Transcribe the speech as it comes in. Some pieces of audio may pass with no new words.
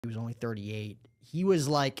He was only 38. He was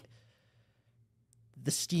like the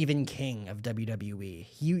Stephen King of WWE.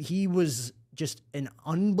 He was just an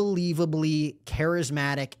unbelievably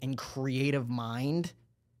charismatic and creative mind,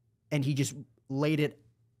 and he just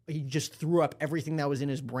threw up everything that was in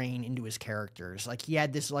his brain into his characters. Like, he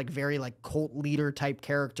had this like very like cult leader type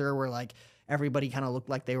character where like everybody kind of looked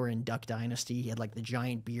like they were in Duck Dynasty. He had like the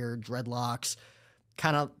giant beard, dreadlocks,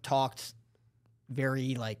 kind of talked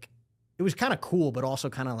very like, it was kind of cool, but also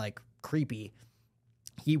kind of like creepy.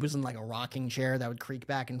 He was in like a rocking chair that would creak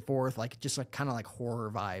back and forth, like just like kind of like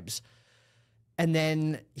horror vibes. And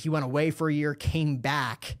then he went away for a year, came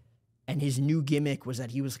back, and his new gimmick was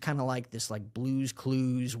that he was kind of like this like Blues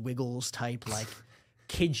Clues, Wiggles type like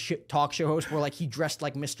talk show host where like he dressed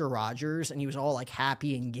like Mr. Rogers and he was all like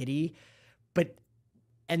happy and giddy.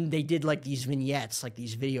 And they did like these vignettes, like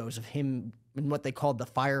these videos of him in what they called the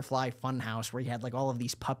Firefly Funhouse, where he had like all of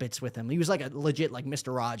these puppets with him. He was like a legit like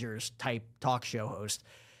Mr. Rogers type talk show host.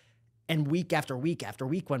 And week after week after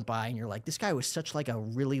week went by, and you're like, this guy was such like a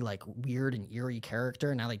really like weird and eerie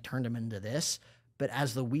character, and now they turned him into this. But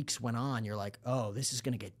as the weeks went on, you're like, oh, this is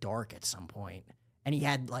gonna get dark at some point. And he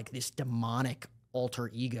had like this demonic alter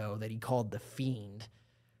ego that he called the Fiend,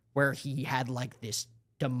 where he had like this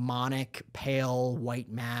demonic pale white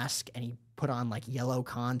mask, and he put on like yellow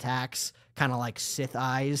contacts, kind of like Sith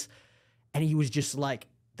eyes, and he was just like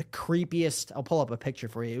the creepiest. I'll pull up a picture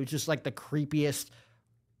for you. It was just like the creepiest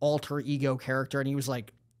alter ego character, and he was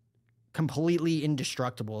like completely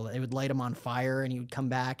indestructible. It would light him on fire, and he would come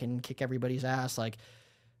back and kick everybody's ass. Like,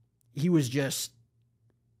 he was just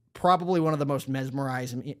probably one of the most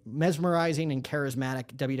mesmerizing and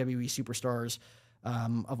charismatic WWE superstars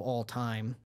of all time.